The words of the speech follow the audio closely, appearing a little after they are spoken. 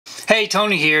Hey,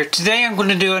 Tony here. Today I'm going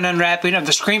to do an unwrapping of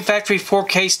the Scream Factory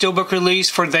 4K Steelbook release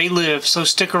for They Live, so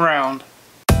stick around.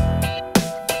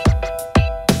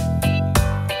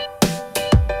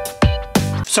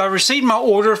 So I received my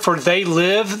order for They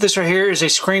Live. This right here is a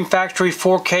Scream Factory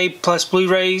 4K plus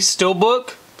Blu-ray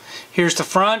Steelbook. Here's the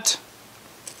front,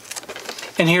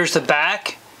 and here's the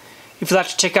back. If you'd like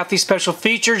to check out these special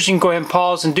features, you can go ahead and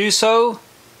pause and do so.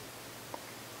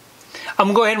 I'm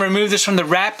going to go ahead and remove this from the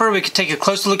wrapper. We can take a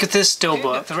closer look at this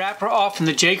Steelbook. With the wrapper off and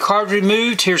the J card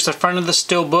removed, here's the front of the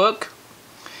Steelbook.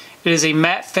 It is a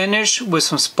matte finish with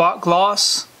some spot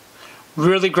gloss.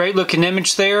 Really great looking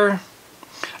image there.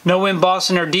 No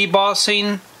embossing or debossing.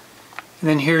 And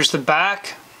then here's the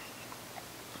back.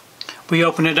 We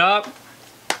open it up.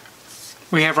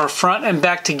 We have our front and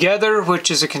back together,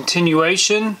 which is a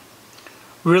continuation.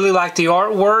 Really like the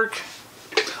artwork.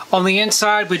 On the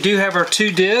inside, we do have our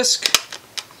 2 discs.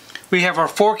 We have our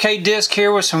 4K disc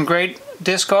here with some great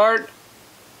disc art.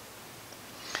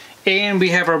 And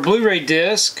we have our Blu-ray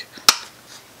disc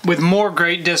with more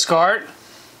great disc art.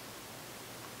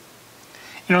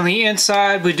 And on the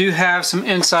inside, we do have some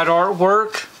inside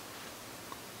artwork.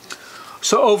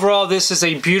 So overall, this is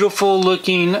a beautiful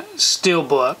looking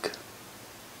Steelbook.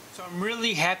 So I'm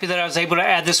really happy that I was able to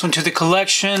add this one to the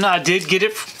collection. I did get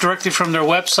it directly from their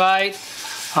website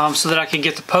so that I could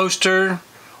get the poster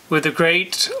with the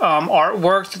great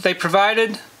artwork that they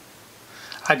provided.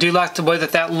 I do like the way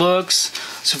that looks.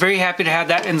 So very happy to have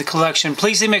that in the collection.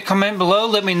 Please leave me a comment below.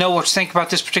 Let me know what you think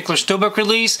about this particular Steelbook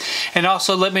release. And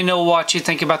also let me know what you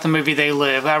think about the movie They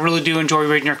Live. I really do enjoy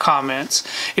reading your comments.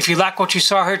 If you like what you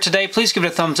saw here today, please give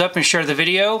it a thumbs up and share the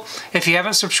video. If you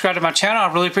haven't subscribed to my channel,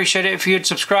 I'd really appreciate it if you'd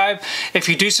subscribe. If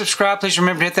you do subscribe, please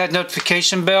remember to hit that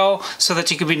notification bell so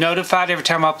that you can be notified every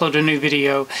time I upload a new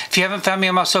video. If you haven't found me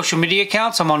on my social media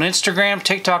accounts, I'm on Instagram,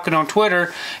 TikTok, and on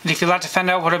Twitter. And if you'd like to find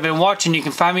out what I've been watching, you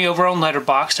can find me over on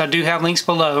Letterboxd. I do have links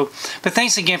below. But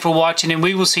thanks again for watching, and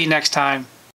we will see you next time.